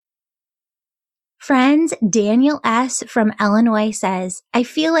Friends, Daniel S. from Illinois says, I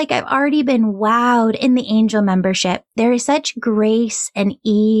feel like I've already been wowed in the Angel membership. There is such grace and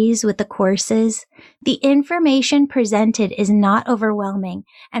ease with the courses. The information presented is not overwhelming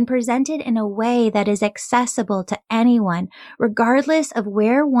and presented in a way that is accessible to anyone, regardless of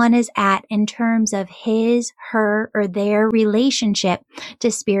where one is at in terms of his, her, or their relationship to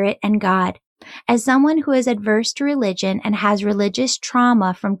Spirit and God. As someone who is adverse to religion and has religious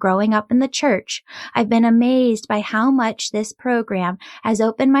trauma from growing up in the church, I've been amazed by how much this program has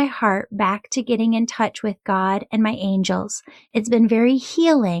opened my heart back to getting in touch with God and my angels. It's been very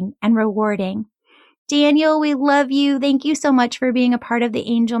healing and rewarding. Daniel, we love you. Thank you so much for being a part of the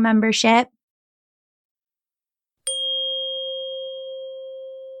Angel membership.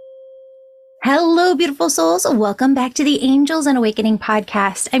 Hello, beautiful souls. Welcome back to the Angels and Awakening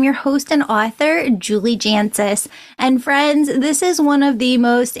podcast. I'm your host and author, Julie Jancius. And friends, this is one of the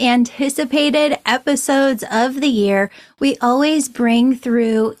most anticipated episodes of the year. We always bring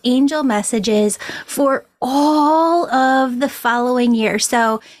through angel messages for all of the following year.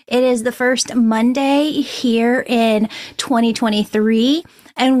 So it is the first Monday here in 2023.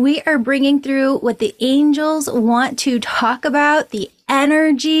 And we are bringing through what the angels want to talk about, the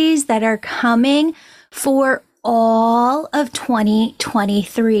energies that are coming for all of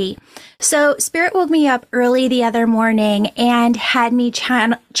 2023. So Spirit woke me up early the other morning and had me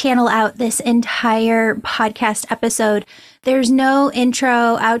channel out this entire podcast episode. There's no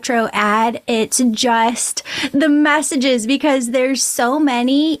intro, outro, ad. It's just the messages because there's so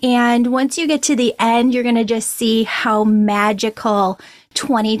many. And once you get to the end, you're going to just see how magical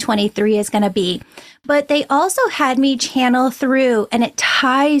 2023 is going to be. But they also had me channel through, and it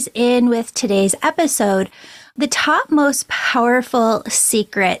ties in with today's episode, the top most powerful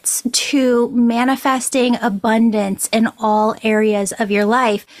secrets to manifesting abundance in all areas of your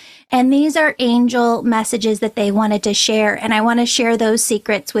life. And these are angel messages that they wanted to share. And I want to share those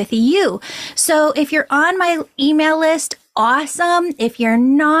secrets with you. So if you're on my email list, awesome. If you're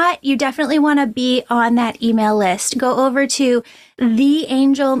not, you definitely want to be on that email list. Go over to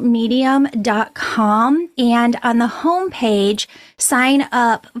theangelmedium.com and on the homepage, sign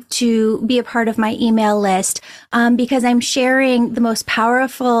up to be a part of my email list because I'm sharing the most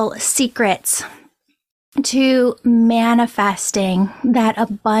powerful secrets to manifesting that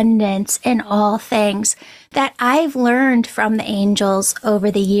abundance in all things that I've learned from the angels over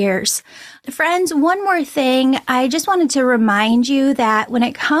the years. Friends, one more thing. I just wanted to remind you that when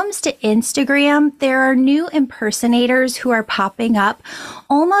it comes to Instagram, there are new impersonators who are popping up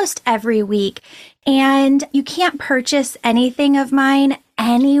almost every week. And you can't purchase anything of mine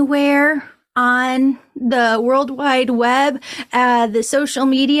anywhere on the World Wide Web, the social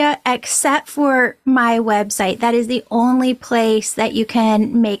media, except for my website. That is the only place that you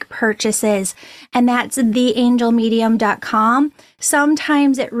can make purchases, and that's theangelmedium.com.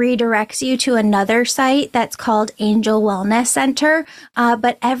 Sometimes it redirects you to another site that's called Angel Wellness Center,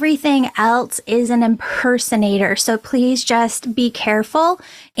 but everything else is an impersonator. So please just be careful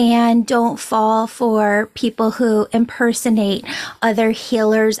and don't fall for people who impersonate other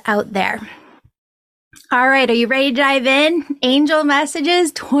healers out there. All right, are you ready to dive in? Angel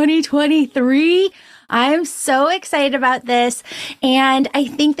Messages 2023. I'm so excited about this, and I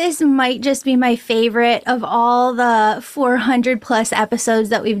think this might just be my favorite of all the 400 plus episodes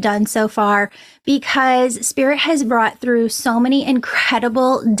that we've done so far, because Spirit has brought through so many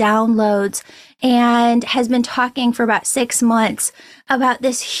incredible downloads and has been talking for about 6 months about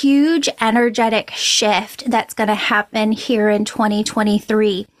this huge energetic shift that's going to happen here in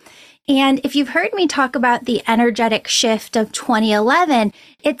 2023. And if you've heard me talk about the energetic shift of 2011,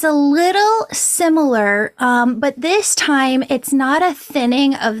 it's a little similar, but this time it's not a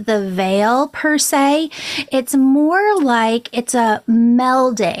thinning of the veil per se. It's more like it's a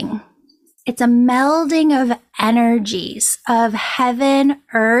melding. It's a melding of energies of heaven,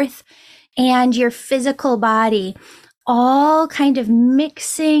 earth, and your physical body, all kind of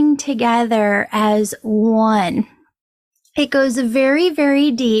mixing together as one. It goes very, very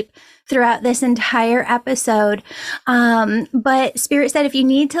deep throughout this entire episode. But Spirit said if you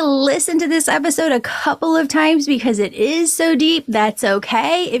need to listen to this episode a couple of times because it is so deep, that's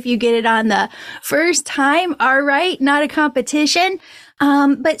okay. If you get it on the first time, all right, not a competition.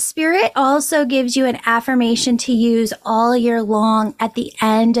 But Spirit also gives you an affirmation to use all year long at the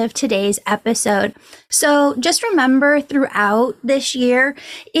end of today's episode. So just remember throughout this year,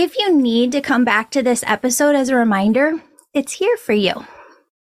 if you need to come back to this episode as a reminder, it's here for you.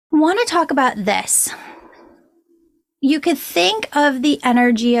 I want to talk about this. You could think of the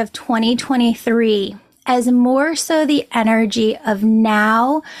energy of 2023 as more so the energy of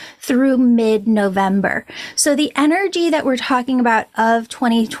now through mid-November. So the energy that we're talking about of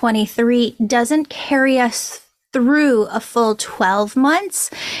 2023 doesn't carry us through a full 12 months.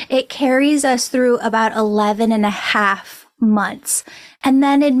 It carries us through about 11 and a half months. And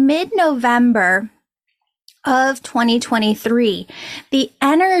then in mid-November of 2023, the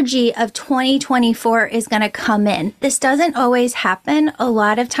energy of 2024 is going to come in. This doesn't always happen. A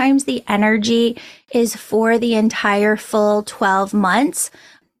lot of times the energy is for the entire full 12 months.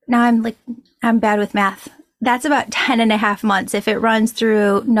 Now I'm bad with math. That's about 10 and a half months if it runs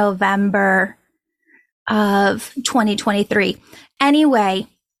through November of 2023. Anyway,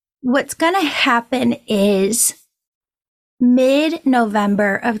 what's going to happen is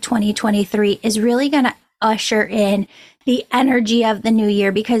mid-November of 2023 is really going to usher in the energy of the new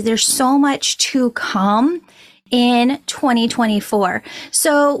year because there's so much to come in 2024.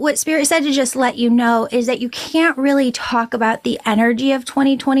 So what Spirit said to just let you know is that you can't really talk about the energy of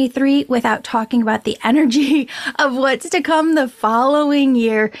 2023 without talking about the energy of what's to come the following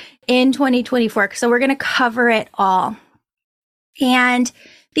year in 2024. So we're going to cover it all. And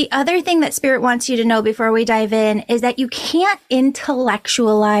the other thing that Spirit wants you to know before we dive in is that you can't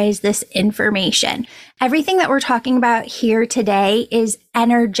intellectualize this information. Everything that we're talking about here today is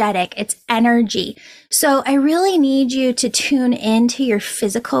energetic. It's energy. So I really need you to tune into your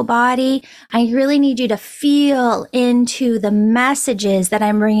physical body. I really need you to feel into the messages that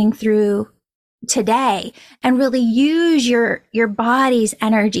I'm bringing through today and really use your body's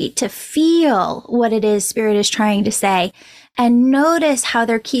energy to feel what it is Spirit is trying to say. And notice how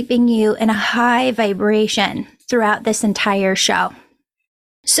they're keeping you in a high vibration throughout this entire show.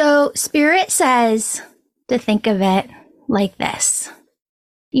 So Spirit says to think of it like this.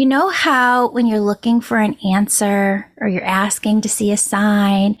 You know how when you're looking for an answer or you're asking to see a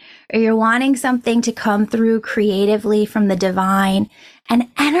sign or you're wanting something to come through creatively from the divine and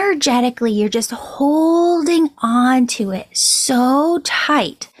energetically you're just holding on to it so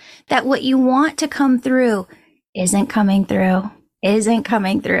tight that what you want to come through isn't coming through.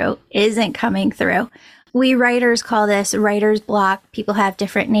 We writers call this writer's block. People have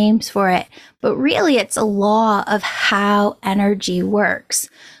different names for it, but really it's a law of how energy works.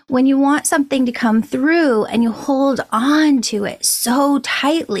 When you want something to come through and you hold on to it so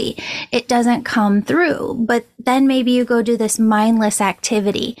tightly, it doesn't come through. But then maybe you go do this mindless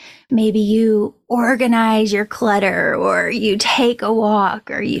activity. Maybe you organize your clutter or you take a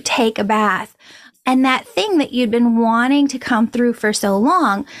walk or you take a bath. And that thing that you'd been wanting to come through for so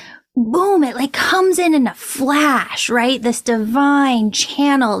long, boom, it like comes in a flash, right? This divine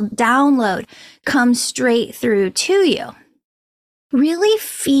channel download comes straight through to you. Really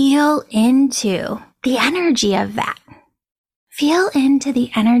feel into the energy of that. Feel into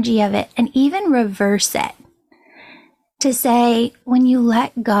the energy of it and even reverse it to say, when you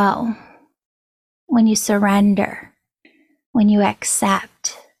let go, when you surrender, when you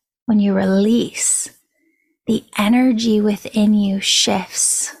accept, when you release, the energy within you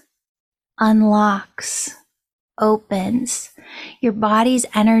shifts, unlocks, opens. Your body's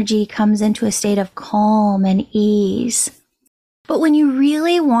energy comes into a state of calm and ease. But when you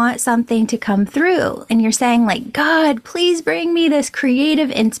really want something to come through and you're saying like, God, please bring me this creative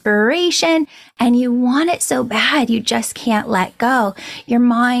inspiration, and you want it so bad, you just can't let go. Your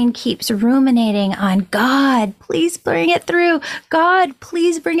mind keeps ruminating on, God, please bring it through. God,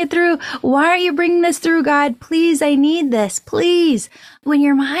 please bring it through. Why are you bringing this through, God? Please, I need this, please. When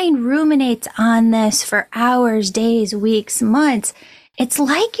your mind ruminates on this for hours, days, weeks, months, it's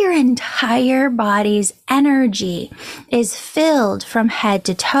like your entire body's energy is filled from head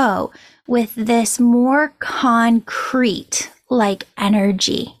to toe with this more concrete like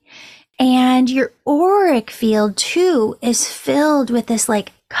energy. And your auric field too is filled with this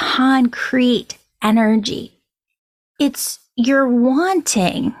like concrete energy. It's your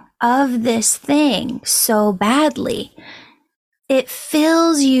wanting of this thing so badly. It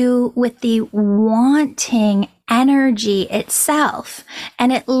fills you with the wanting energy itself,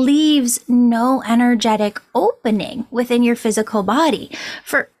 and it leaves no energetic opening within your physical body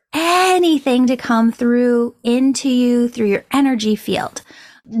for anything to come through into you through your energy field.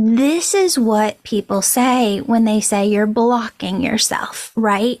 This is what people say when they say you're blocking yourself,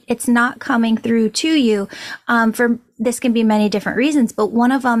 right? It's not coming through to you. For this can be many different reasons, but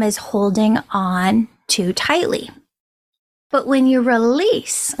one of them is holding on too tightly. But when you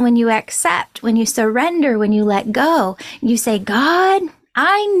release, when you accept, when you surrender, when you let go, you say, God,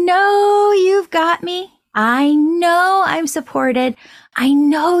 I know you've got me. I know I'm supported. I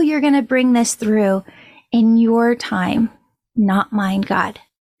know you're going to bring this through in your time, not mine, God.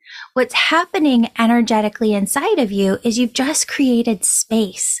 What's happening energetically inside of you is you've just created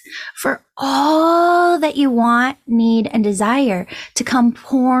space for all that you want, need, and desire to come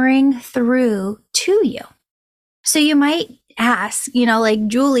pouring through to you. So you might ask, like,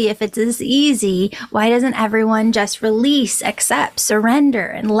 Julie, if it's this easy, why doesn't everyone just release, accept, surrender,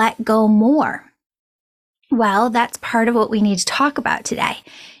 and let go more? Well, that's part of what we need to talk about today.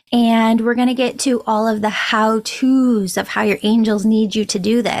 And we're going to get to all of the how-tos of how your angels need you to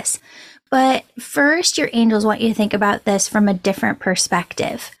do this. But first, your angels want you to think about this from a different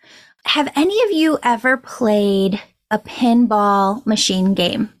perspective. Have any of you ever played a pinball machine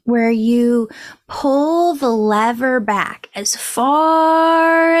game where you pull the lever back as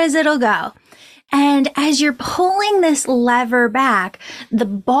far as it'll go? And as you're pulling this lever back, the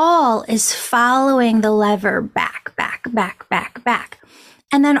ball is following the lever back, back, back, back, back.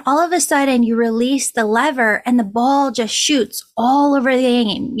 And then all of a sudden you release the lever and the ball just shoots all over the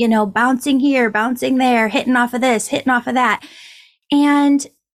game, bouncing here, bouncing there, hitting off of this, hitting off of that. And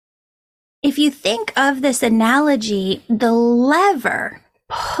if you think of this analogy, the lever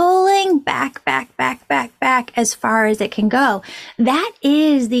pulling back, back, back, back, back as far as it can go, that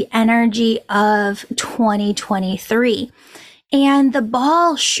is the energy of 2023. And the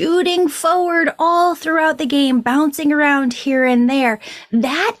ball shooting forward all throughout the game, bouncing around here and there,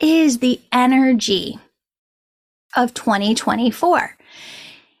 that is the energy of 2024.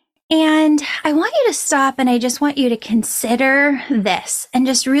 And I want you to stop and I just want you to consider this and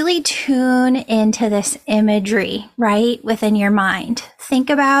just really tune into this imagery, right, within your mind. Think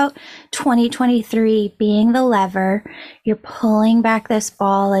about 2023 being the lever. You're pulling back this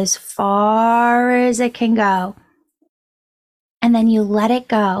ball as far as it can go. And then you let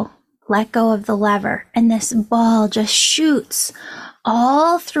go of the lever, and this ball just shoots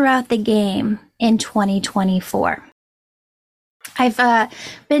all throughout the game in 2024. I've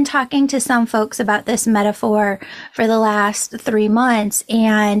been talking to some folks about this metaphor for the last 3 months,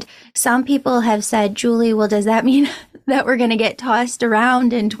 and some people have said, Julie, well, does that mean that we're going to get tossed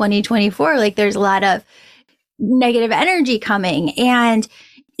around in 2024? Like there's a lot of negative energy coming. And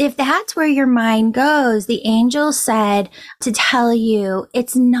if that's where your mind goes, the angel said to tell you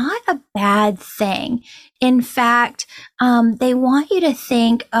it's not a bad thing. In fact, they want you to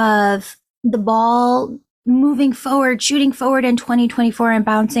think of the ball moving forward, shooting forward in 2024 and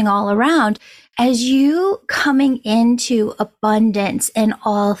bouncing all around as you coming into abundance in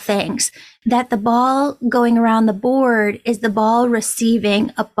all things. That the ball going around the board is the ball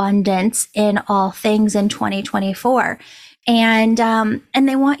receiving abundance in all things in 2024. And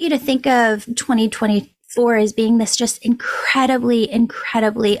they want you to think of 2024 as being this just incredibly,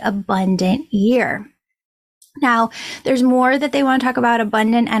 incredibly abundant year. Now, there's more that they want to talk about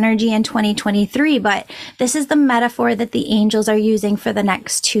abundant energy in 2023, but this is the metaphor that the angels are using for the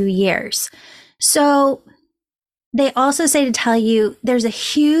next 2 years. So they also say to tell you there's a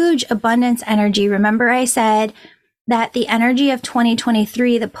huge abundance energy. Remember I said that the energy of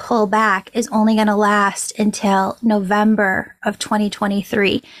 2023, the pullback, is only going to last until November of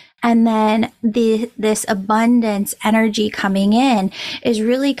 2023. And then this abundance energy coming in is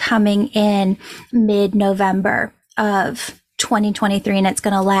really coming in mid-November of 2023, and it's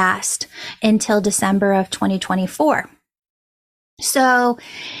going to last until December of 2024. So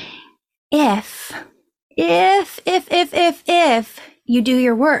if you do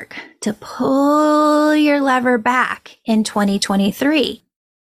your work to pull your lever back in 2023,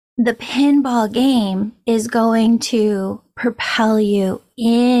 the pinball game is going to propel you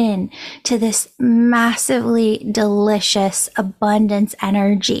in to this massively delicious abundance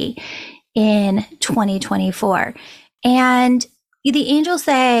energy in 2024. And the angels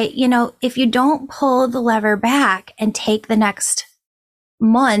say, if you don't pull the lever back and take the next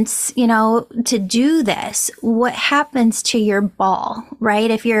months, to do this, what happens to your ball, right?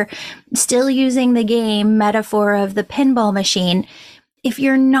 If you're still using the game metaphor of the pinball machine, if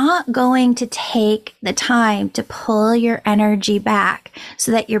you're not going to take the time to pull your energy back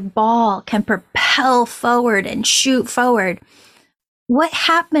so that your ball can propel forward and shoot forward, what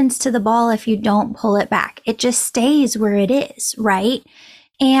happens to the ball if you don't pull it back? It just stays where it is, right?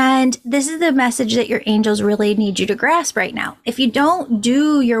 And this is the message that your angels really need you to grasp right now. If you don't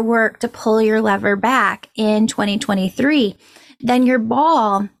do your work to pull your lever back in 2023, then your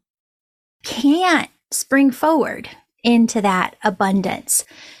ball can't spring forward into that abundance.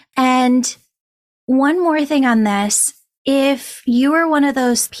 And one more thing on this, if you are one of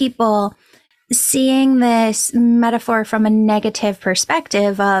those people seeing this metaphor from a negative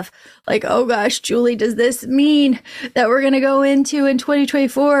perspective of like, oh gosh, Julie, does this mean that we're going to go into in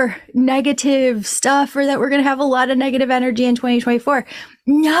 2024 negative stuff, or that we're going to have a lot of negative energy in 2024?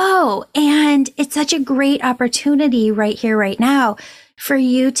 No. And it's such a great opportunity right here, right now, for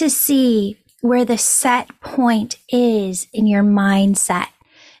you to see where the set point is in your mindset.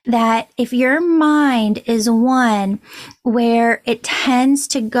 That if your mind is one where it tends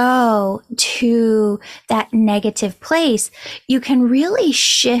to go to that negative place, you can really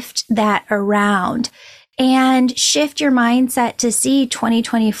shift that around and shift your mindset to see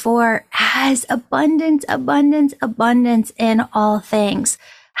 2024 as abundance, abundance, abundance in all things.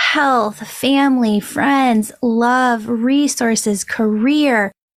 Health, family, friends, love, resources,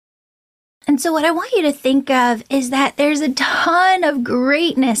 career. And so what I want you to think of is that there's a ton of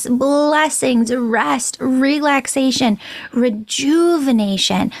greatness, blessings, rest, relaxation,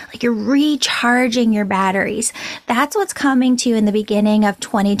 rejuvenation, like you're recharging your batteries. That's what's coming to you in the beginning of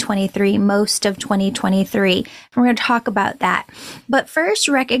 2023, most of 2023. We're going to talk about that. But first,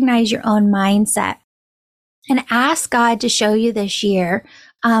 recognize your own mindset and ask God to show you this year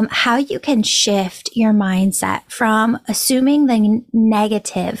how you can shift your mindset from assuming the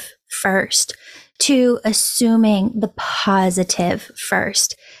negative first to assuming the positive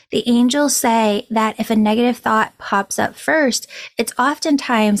first. The angels say that if a negative thought pops up first, it's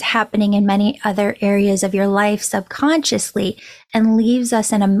oftentimes happening in many other areas of your life subconsciously and leaves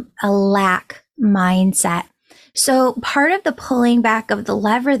us in a lack mindset. So part of the pulling back of the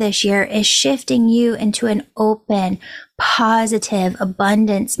lever this year is shifting you into an open, positive,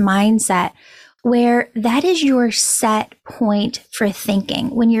 abundance mindset, where that is your set point for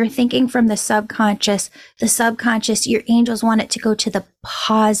thinking. When you're thinking from the subconscious, your angels want it to go to the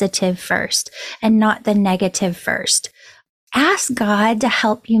positive first and not the negative first. Ask God to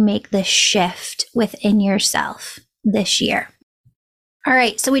help you make the shift within yourself this year. All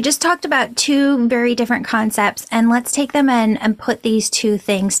right, so we just talked about two very different concepts, and let's take them in and put these two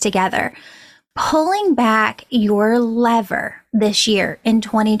things together. Pulling back your lever this year in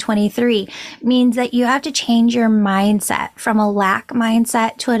 2023 means that you have to change your mindset from a lack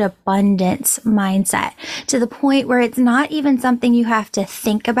mindset to an abundance mindset, to the point where it's not even something you have to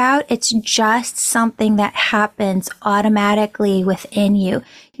think about. It's just something that happens automatically within you.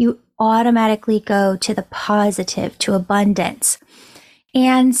 You automatically go to the positive, to abundance.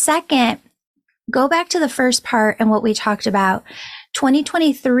 And second, go back to the first part and what we talked about.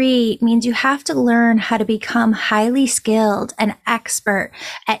 2023 means you have to learn how to become highly skilled and expert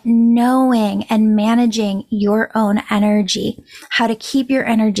at knowing and managing your own energy, how to keep your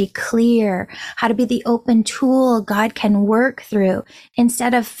energy clear, how to be the open tool God can work through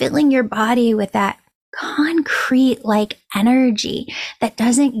instead of filling your body with that concrete like energy that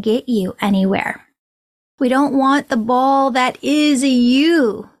doesn't get you anywhere. We don't want the ball that is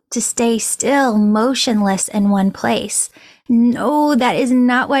you to stay still, motionless in one place. No, that is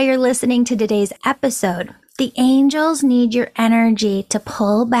not why you're listening to today's episode. The angels need your energy to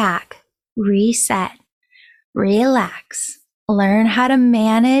pull back, reset, relax, learn how to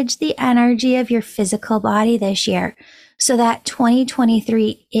manage the energy of your physical body this year so that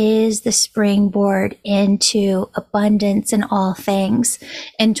 2023 is the springboard into abundance in all things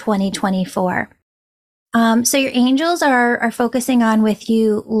in 2024. So your angels are focusing on with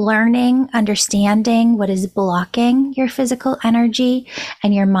you learning, understanding what is blocking your physical energy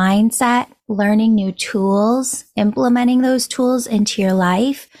and your mindset, learning new tools, implementing those tools into your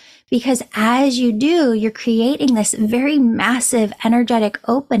life. Because as you do, you're creating this very massive energetic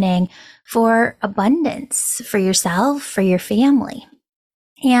opening for abundance for yourself, for your family.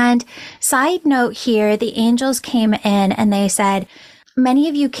 And side note here, the angels came in and they said, many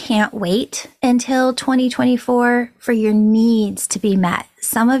of you can't wait until 2024 for your needs to be met.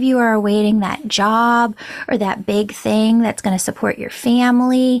 Some of you are awaiting that job or that big thing that's going to support your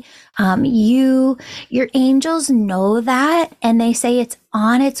family. Your angels know that, and they say it's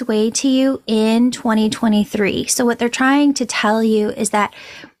on its way to you in 2023. So what they're trying to tell you is that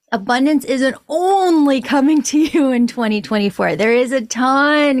abundance isn't only coming to you in 2024. There is a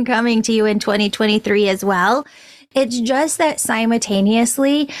ton coming to you in 2023 as well. It's just that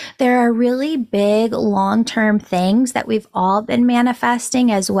simultaneously, there are really big long-term things that we've all been manifesting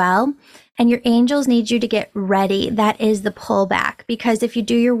as well. And your angels need you to get ready. That is the pullback. Because if you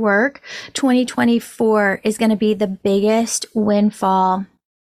do your work, 2024 is going to be the biggest windfall,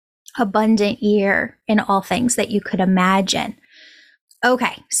 abundant year in all things that you could imagine.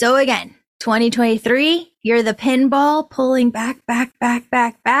 Okay, so again, 2023, you're the pinball pulling back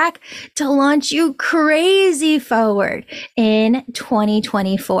to launch you crazy forward in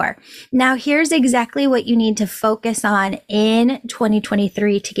 2024. Now, here's exactly what you need to focus on in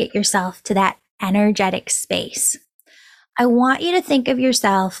 2023 to get yourself to that energetic space. I want you to think of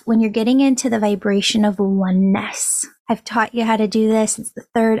yourself when you're getting into the vibration of oneness. I've taught you how to do this. It's the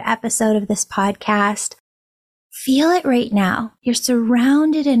 3rd episode of this podcast. Feel it right now. You're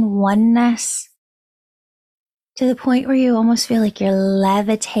surrounded in oneness to the point where you almost feel like you're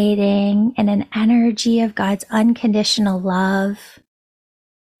levitating in an energy of God's unconditional love.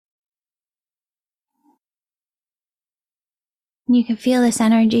 You can feel this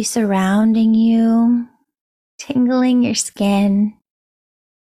energy surrounding you, tingling your skin.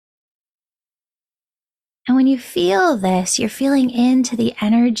 And when you feel this, you're feeling into the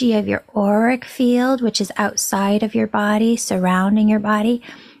energy of your auric field, which is outside of your body, surrounding your body,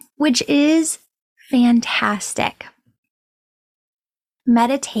 which is fantastic.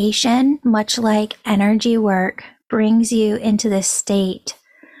 Meditation, much like energy work, brings you into this state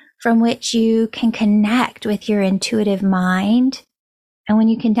from which you can connect with your intuitive mind. And when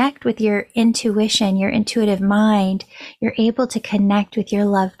you connect with your intuition, your intuitive mind, you're able to connect with your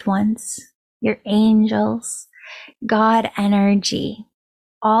loved ones, your angels, God energy,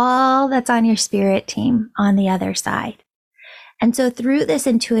 all that's on your spirit team on the other side. And so through this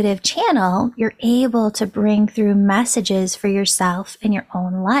intuitive channel, you're able to bring through messages for yourself in your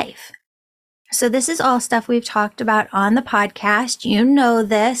own life. So this is all stuff we've talked about on the podcast. You know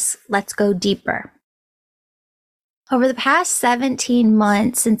this. Let's go deeper. Over the past 17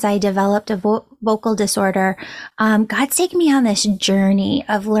 months since I developed a vocal disorder, God's taken me on this journey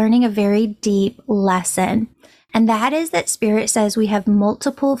of learning a very deep lesson. And that is that Spirit says we have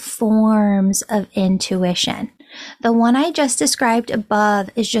multiple forms of intuition. The one I just described above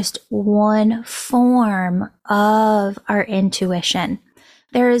is just one form of our intuition.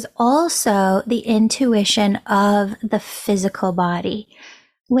 There is also the intuition of the physical body.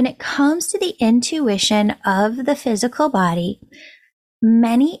 When it comes to the intuition of the physical body,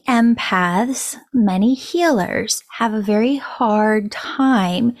 many empaths, many healers have a very hard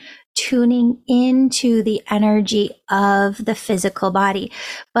time tuning into the energy of the physical body,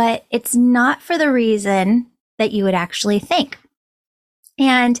 but it's not for the reason that you would actually think.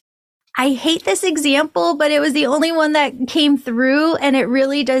 And I hate this example, but it was the only one that came through, and it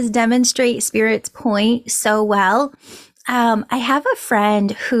really does demonstrate Spirit's point so well. I have a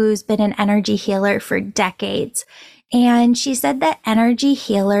friend who's been an energy healer for decades, and she said that energy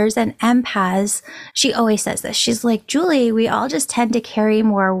healers and empaths, she always says this, she's like, Julie, we all just tend to carry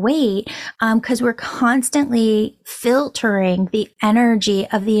more weight because we're constantly filtering the energy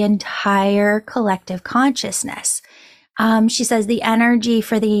of the entire collective consciousness. She says the energy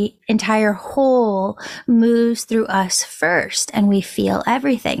for the entire whole moves through us first, and we feel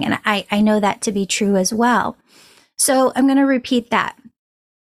everything. And I know that to be true as well. So I'm going to repeat that.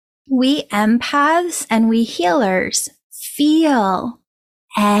 We empaths and we healers feel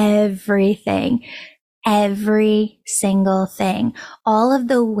everything, every single thing, all of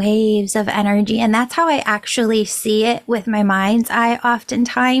the waves of energy. And that's how I actually see it with my mind's eye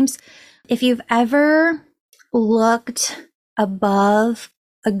oftentimes. If you've ever looked above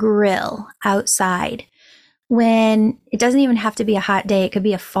a grill outside, when it doesn't even have to be a hot day, it could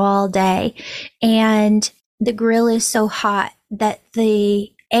be a fall day, and the grill is so hot that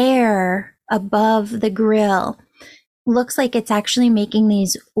the air above the grill looks like it's actually making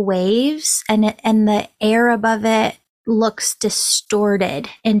these waves, and the air above it looks distorted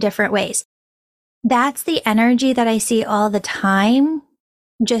in different ways. That's the energy that I see all the time,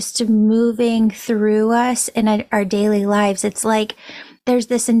 just moving through us in our daily lives. It's like there's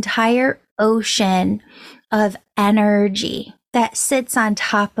this entire ocean of energy that sits on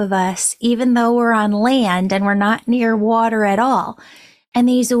top of us, even though we're on land and we're not near water at all. And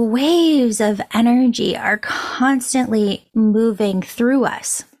these waves of energy are constantly moving through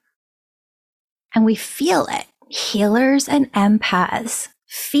us. And we feel it. Healers and empaths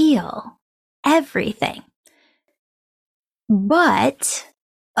feel everything. But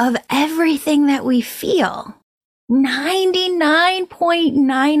of everything that we feel,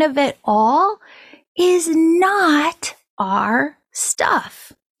 99.9% of it all is not our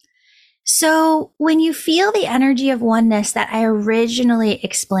stuff. So when you feel the energy of oneness that I originally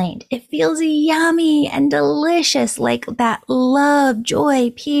explained, it feels yummy and delicious, like that love,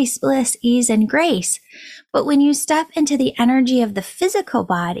 joy, peace, bliss, ease, and grace. But when you step into the energy of the physical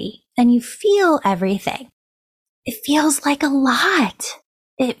body and you feel everything, it feels like a lot.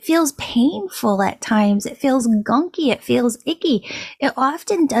 It feels painful at times. It feels gunky. It feels icky. It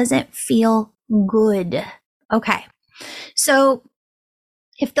often doesn't feel good. Okay. So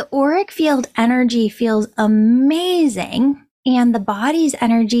if the auric field energy feels amazing and the body's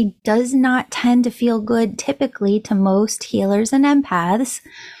energy does not tend to feel good typically to most healers and empaths,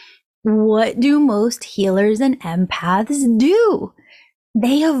 what do most healers and empaths do?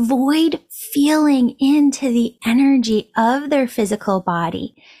 They avoid feeling into the energy of their physical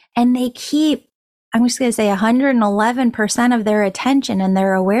body, and they keep, I'm just going to say 111% of their attention and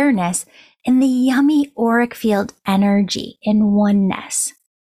their awareness in the yummy auric field energy in oneness.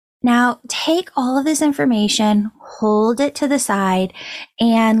 Now, take all of this information, hold it to the side,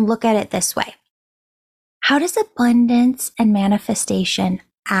 and look at it this way. How does abundance and manifestation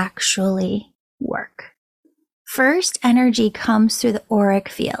actually work? First, energy comes through the auric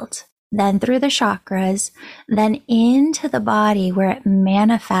field, then through the chakras, then into the body where it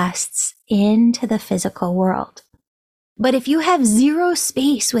manifests into the physical world. But if you have zero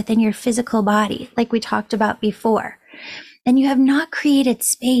space within your physical body, like we talked about before, then you have not created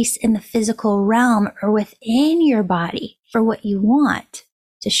space in the physical realm or within your body for what you want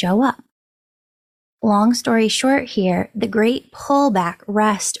to show up. Long story short here, the great pullback,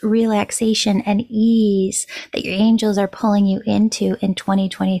 rest, relaxation, and ease that your angels are pulling you into in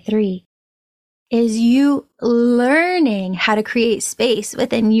 2023 is you learning how to create space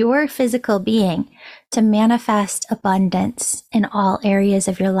within your physical being to manifest abundance in all areas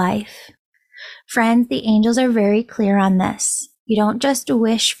of your life. Friends, the angels are very clear on this. You don't just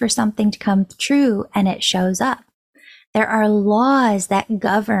wish for something to come true and it shows up. There are laws that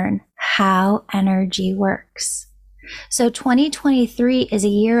govern how energy works. So 2023 is a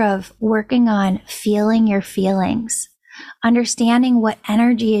year of working on feeling your feelings, understanding what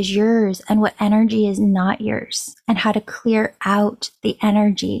energy is yours and what energy is not yours, and how to clear out the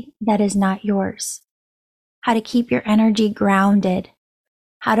energy that is not yours, how to keep your energy grounded,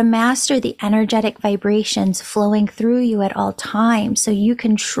 how to master the energetic vibrations flowing through you at all times so you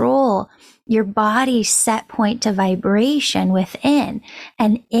control your body's set point to vibration within,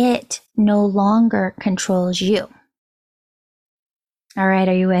 and it no longer controls you. All right,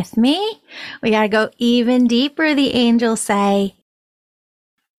 are you with me? We got to go even deeper, the angels say.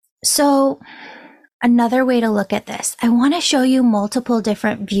 So another way to look at this, I want to show you multiple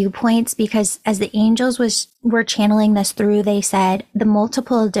different viewpoints, because as the angels were channeling this through, they said the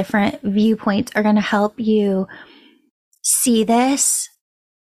multiple different viewpoints are going to help you see this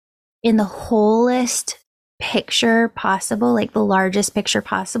in the wholest picture possible, like the largest picture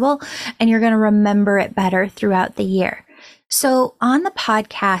possible, and you're going to remember it better throughout the year. So on the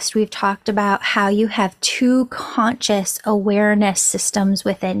podcast, we've talked about how you have two conscious awareness systems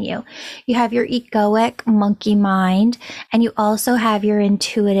within you. You have your egoic monkey mind, and you also have your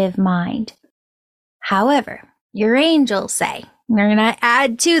intuitive mind. However, your angels say, we're going to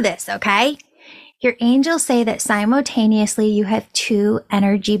add to this, okay? Your angels say that simultaneously you have two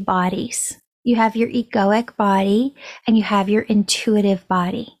energy bodies. You have your egoic body and you have your intuitive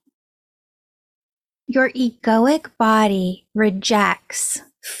body. Your egoic body rejects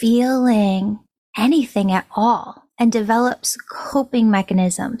feeling anything at all and develops coping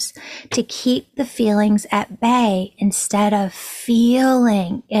mechanisms to keep the feelings at bay instead of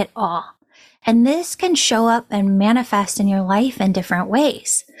feeling it all. And this can show up and manifest in your life in different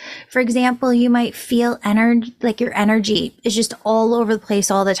ways. For example, you might feel energy, like your energy is just all over the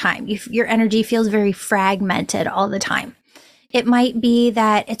place all the time. Your energy feels very fragmented all the time. It might be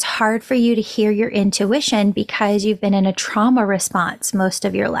that it's hard for you to hear your intuition because you've been in a trauma response most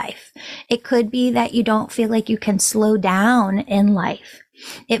of your life. It could be that you don't feel like you can slow down in life.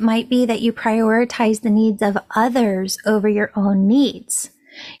 It might be that you prioritize the needs of others over your own needs.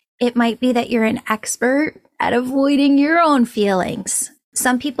 It might be that you're an expert at avoiding your own feelings.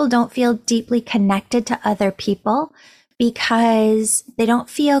 Some people don't feel deeply connected to other people because they don't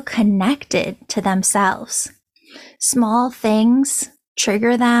feel connected to themselves. Small things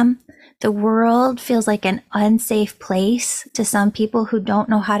trigger them. The world feels like an unsafe place to some people who don't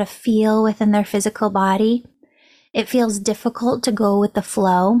know how to feel within their physical body. It feels difficult to go with the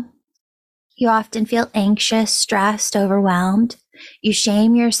flow. You often feel anxious, stressed, overwhelmed. You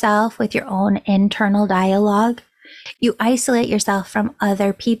shame yourself with your own internal dialogue. You isolate yourself from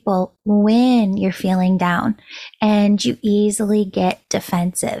other people when you're feeling down, and you easily get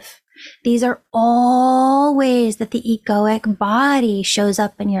defensive. These are all ways that the egoic body shows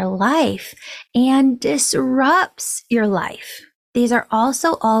up in your life and disrupts your life. These are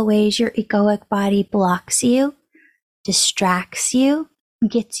also all ways your egoic body blocks you, distracts you,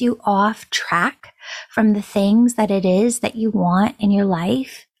 gets you off track from the things that it is that you want in your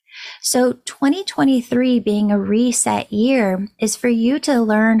life. So 2023 being a reset year is for you to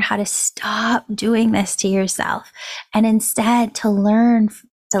learn how to stop doing this to yourself and instead to learn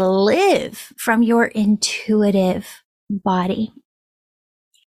to live from your intuitive body.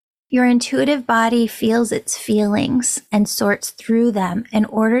 Your intuitive body feels its feelings and sorts through them in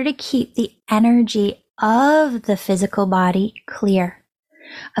order to keep the energy of the physical body clear.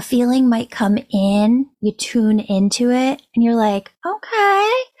 A feeling might come in, you tune into it, and you're like,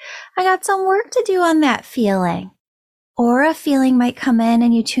 okay, I got some work to do on that feeling. Or a feeling might come in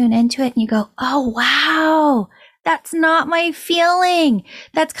and you tune into it and you go, oh, wow, that's not my feeling.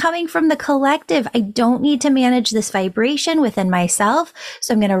 That's coming from the collective. I don't need to manage this vibration within myself.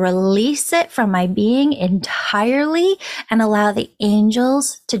 So I'm going to release it from my being entirely and allow the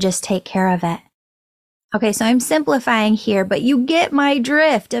angels to just take care of it. Okay, so I'm simplifying here, but you get my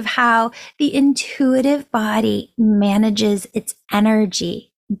drift of how the intuitive body manages its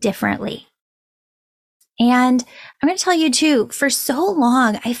energy differently. And I'm going to tell you too, for so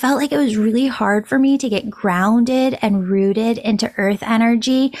long, I felt like it was really hard for me to get grounded and rooted into earth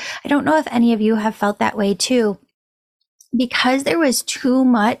energy. I don't know if any of you have felt that way too. Because there was too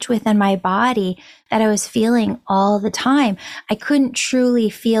much within my body that I was feeling all the time, I couldn't truly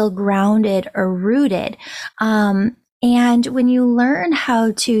feel grounded or rooted. And when you learn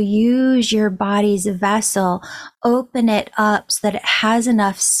how to use your body's vessel, open it up so that it has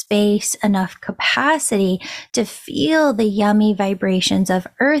enough space, enough capacity to feel the yummy vibrations of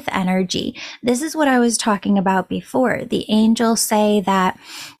earth energy. This is what I was talking about before. The angels say that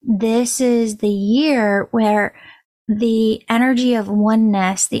this is the year where the energy of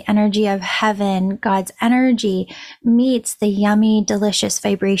oneness, the energy of heaven, God's energy meets the yummy, delicious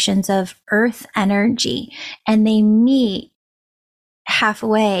vibrations of earth energy. And they meet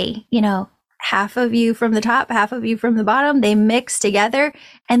halfway, half of you from the top, half of you from the bottom. They mix together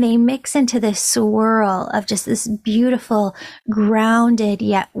and they mix into this swirl of just this beautiful, grounded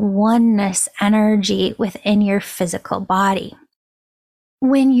yet oneness energy within your physical body.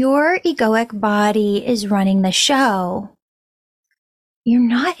 When your egoic body is running the show, you're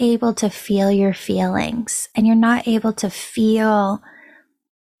not able to feel your feelings and you're not able to feel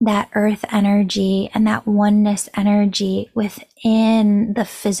that earth energy and that oneness energy within the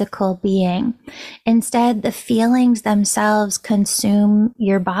physical being. Instead, the feelings themselves consume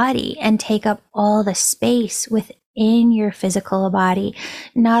your body and take up all the space within your physical body,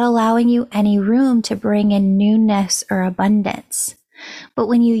 not allowing you any room to bring in newness or abundance. But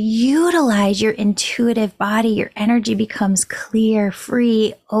when you utilize your intuitive body, your energy becomes clear,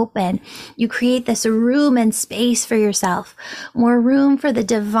 free, open. You create this room and space for yourself, more room for the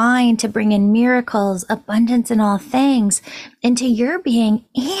divine to bring in miracles, abundance in all things into your being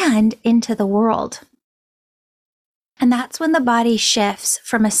and into the world. And that's when the body shifts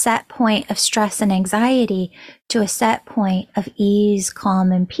from a set point of stress and anxiety to a set point of ease,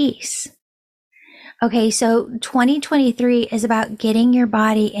 calm, and peace. Okay, so 2023 is about getting your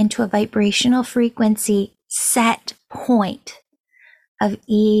body into a vibrational frequency set point of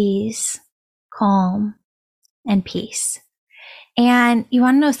ease, calm, and peace. And you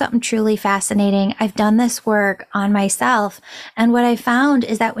want to know something truly fascinating? I've done this work on myself, and what I found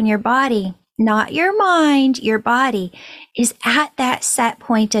is that when your body, not your mind, your body is at that set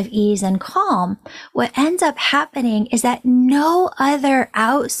point of ease and calm, what ends up happening is that no other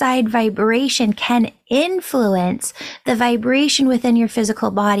outside vibration can influence the vibration within your physical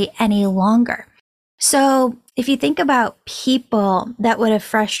body any longer. So if you think about people that would have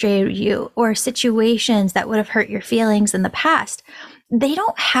frustrated you or situations that would have hurt your feelings in the past, they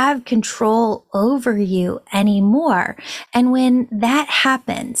don't have control over you anymore. And when that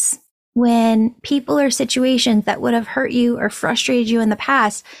happens, when people or situations that would have hurt you or frustrated you in the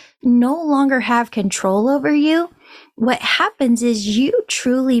past no longer have control over you, what happens is you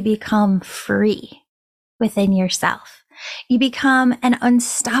truly become free within yourself. You become an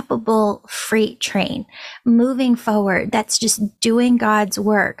unstoppable freight train moving forward that's just doing God's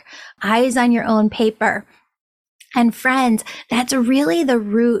work, eyes on your own paper. And friends, that's really the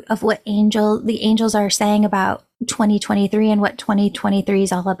root of what the angels are saying about 2023 and what 2023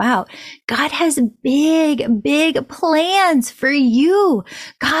 is all about. God has big, big plans for you.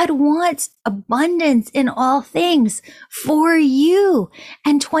 God wants abundance in all things for you.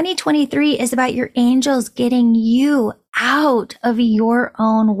 And 2023 is about your angels getting you out of your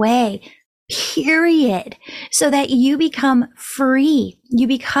own way, period, so that you become free. You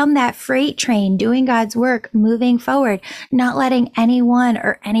become that freight train doing God's work, moving forward, not letting anyone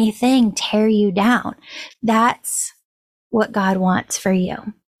or anything tear you down. That's what God wants for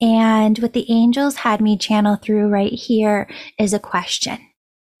you. And what the angels had me channel through right here is a question.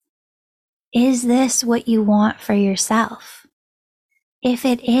 Is this what you want for yourself? If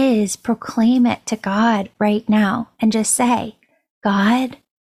it is, proclaim it to God right now and just say, God,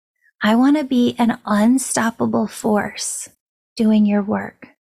 I want to be an unstoppable force doing your work.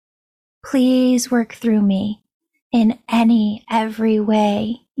 Please work through me in every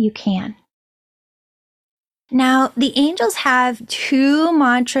way you can. Now, the angels have 2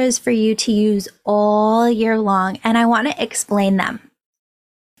 mantras for you to use all year long, and I want to explain them.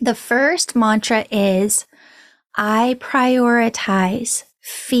 The first mantra is, I prioritize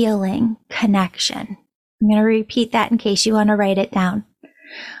feeling connection. I'm going to repeat that in case you want to write it down.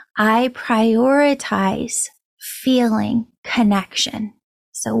 I prioritize feeling connection.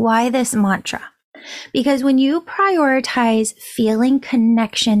 So why this mantra? Because when you prioritize feeling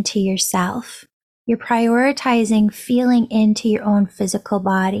connection to yourself, you're prioritizing feeling into your own physical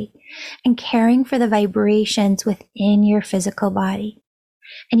body and caring for the vibrations within your physical body.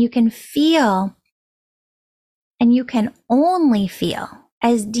 And you can feel, and you can only feel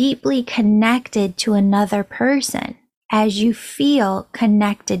as deeply connected to another person as you feel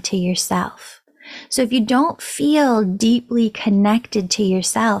connected to yourself. So if you don't feel deeply connected to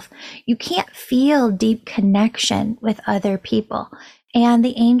yourself, you can't feel deep connection with other people. And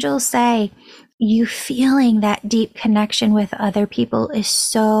the angels say, you feeling that deep connection with other people is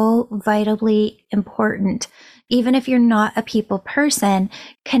so vitally important. Even if you're not a people person,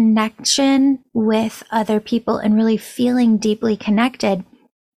 connection with other people and really feeling deeply connected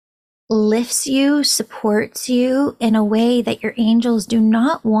lifts you, supports you in a way that your angels do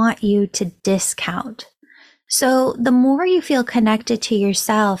not want you to discount. So the more you feel connected to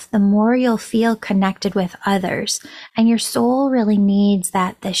yourself, the more you'll feel connected with others. And your soul really needs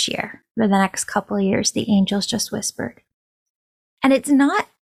that this year. For the next couple of years, the angels just whispered. And it's not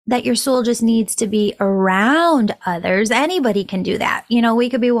that your soul just needs to be around others. Anybody can do that. You know, we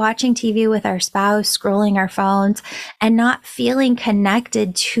could be watching TV with our spouse, scrolling our phones, and not feeling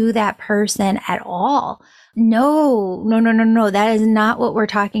connected to that person at all. No. That is not what we're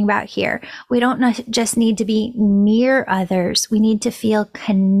talking about here. We don't just need to be near others. We need to feel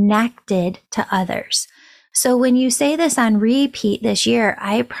connected to others. So when you say this on repeat this year,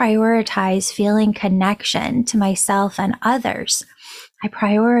 I prioritize feeling connection to myself and others. I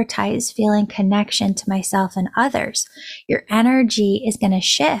prioritize feeling connection to myself and others. Your energy is going to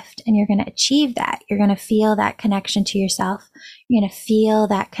shift and you're going to achieve that. You're going to feel that connection to yourself. You're going to feel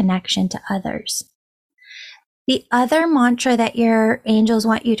that connection to others. The other mantra that your angels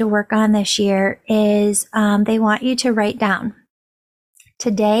want you to work on this year is they want you to write down.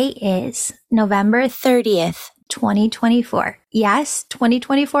 Today is November 30th, 2024. Yes,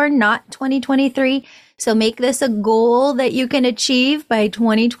 2024, not 2023. So make this a goal that you can achieve by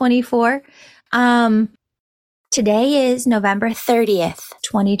 2024. Today is November 30th,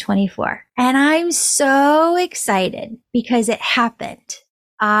 2024. And I'm so excited because it happened.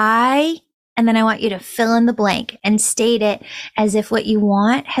 And then I want you to fill in the blank and state it as if what you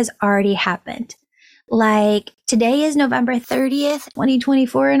want has already happened. Like, today is November 30th,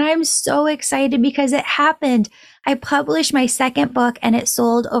 2024, and I'm so excited because it happened. I published my second book and it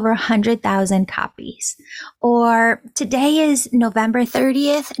sold over 100,000 copies. Or today is November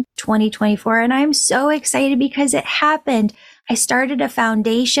 30th, 2024, and I'm so excited because it happened. I started a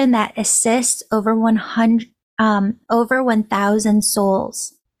foundation that assists over 1,000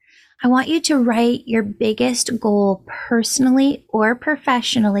 souls. I want you to write your biggest goal personally or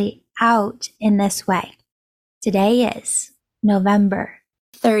professionally out in this way. Today is November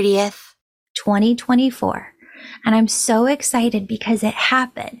 30th, 2024, and I'm so excited because it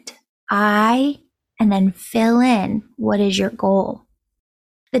happened. And then fill in what is your goal.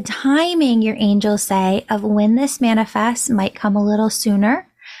 The timing, your angels say, of when this manifests might come a little sooner,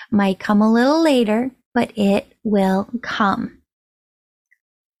 might come a little later, but it will come.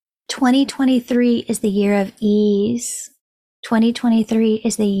 2023 is the year of ease. 2023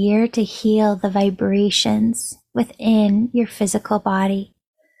 is the year to heal the vibrations within your physical body.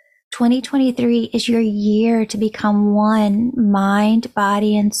 2023 is your year to become one mind,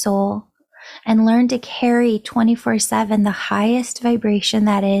 body, and soul, and learn to carry 24/7 the highest vibration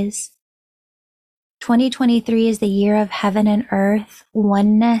that is. 2023 is the year of heaven and earth,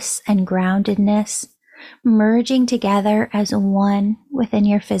 oneness and groundedness, merging together as one within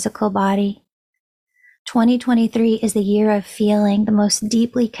your physical body. 2023 is the year of feeling the most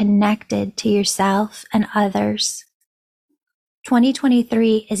deeply connected to yourself and others.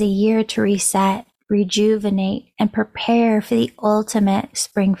 2023 is a year to reset, rejuvenate, and prepare for the ultimate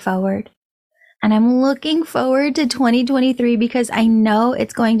spring forward. And I'm looking forward to 2023 because I know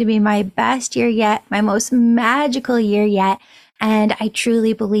it's going to be my best year yet, my most magical year yet. And I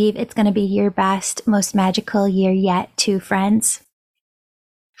truly believe it's going to be your best, most magical year yet too, friends.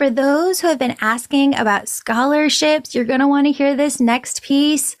 For those who have been asking about scholarships, you're going to want to hear this next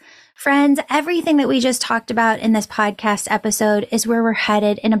piece. Friends, everything that we just talked about in this podcast episode is where we're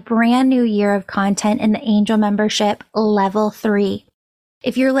headed in a brand new year of content in the Angel Membership Level 3.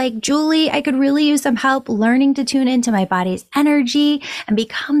 If you're like, Julie, I could really use some help learning to tune into my body's energy and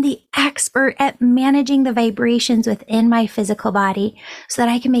become the expert at managing the vibrations within my physical body so that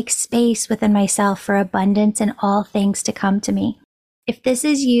I can make space within myself for abundance and all things to come to me. If this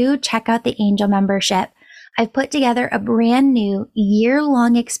is you, check out the Angel Membership. I've put together a brand new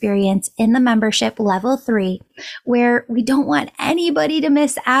year-long experience in the membership Level 3 where we don't want anybody to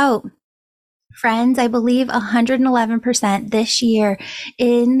miss out. Friends, I believe 111% this year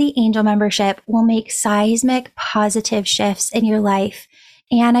in the Angel Membership will make seismic positive shifts in your life.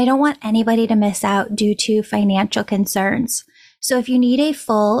 And I don't want anybody to miss out due to financial concerns. So if you need a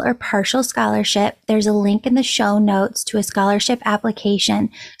full or partial scholarship, there's a link in the show notes to a scholarship application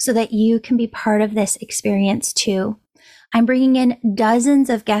so that you can be part of this experience too. I'm bringing in dozens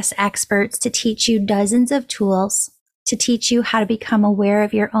of guest experts to teach you dozens of tools, to teach you how to become aware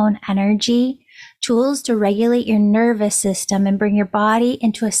of your own energy, tools to regulate your nervous system and bring your body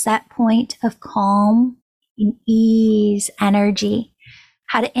into a set point of calm and ease energy,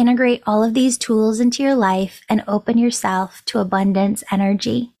 how to integrate all of these tools into your life and open yourself to abundance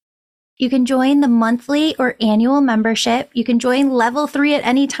energy. You can join the monthly or annual membership. You can join Level 3 at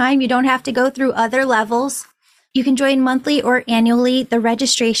any time. You don't have to go through other levels. You can join monthly or annually. The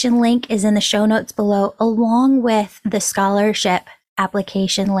registration link is in the show notes below, along with the scholarship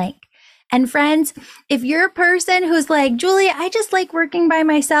application link. And friends, if you're a person who's like, Julie, I just like working by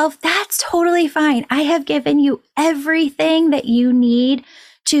myself, that's totally fine. I have given you everything that you need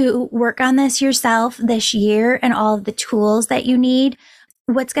to work on this yourself this year and all of the tools that you need.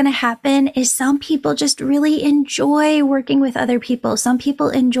 What's going to happen is some people just really enjoy working with other people. Some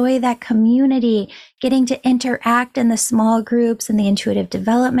people enjoy that community, getting to interact in the small groups and the intuitive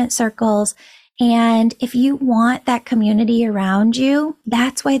development circles. And if you want that community around you,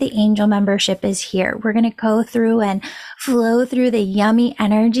 that's why the Angel Membership is here. We're going to go through and flow through the yummy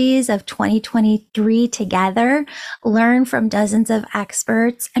energies of 2023 together, learn from dozens of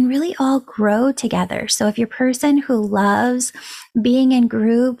experts, and really all grow together. So if you're a person who loves being in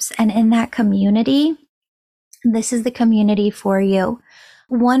groups and in that community, this is the community for you.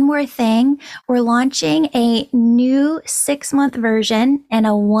 One more thing, we're launching a new 6-month version and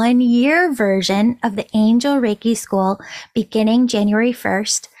a 1-year version of the Angel Reiki School beginning January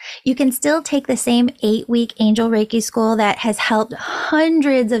 1st. You can still take the same 8-week Angel Reiki School that has helped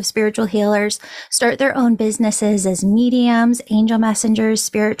hundreds of spiritual healers start their own businesses as mediums, angel messengers,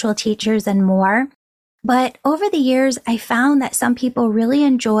 spiritual teachers, and more. But over the years, I found that some people really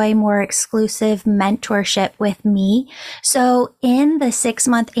enjoy more exclusive mentorship with me. So in the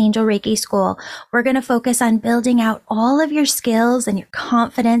 6-month Angel Reiki School, we're going to focus on building out all of your skills and your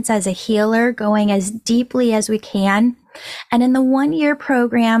confidence as a healer, going as deeply as we can. And in the 1-year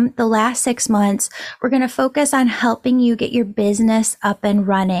program, the last 6 months, we're going to focus on helping you get your business up and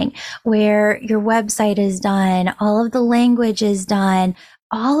running, where your website is done, all of the language is done,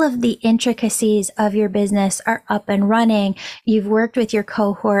 all of the intricacies of your business are up and running. You've worked with your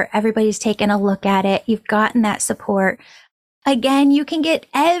cohort. Everybody's taken a look at it. You've gotten that support. Again, you can get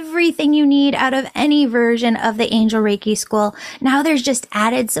everything you need out of any version of the Angel Reiki School. Now there's just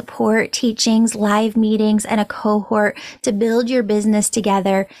added support, teachings, live meetings, and a cohort to build your business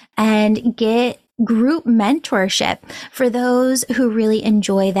together and get group mentorship for those who really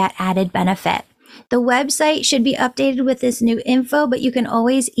enjoy that added benefit. The website should be updated with this new info, but you can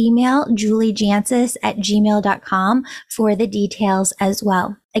always email juliejancius@gmail.com for the details as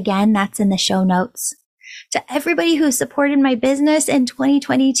well. Again, that's in the show notes. To everybody who supported my business in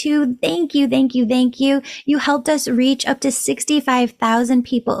 2022, thank you, thank you, thank you. You helped us reach up to 65,000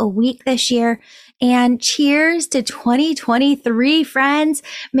 people a week this year. And cheers to 2023, friends.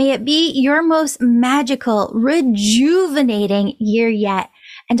 May it be your most magical, rejuvenating year yet.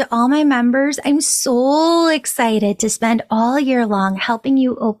 And to all my members, I'm so excited to spend all year long helping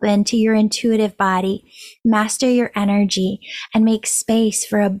you open to your intuitive body, master your energy, and make space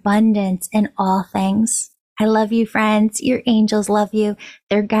for abundance in all things. I love you, friends. Your angels love you.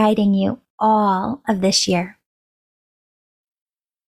 They're guiding you all of this year.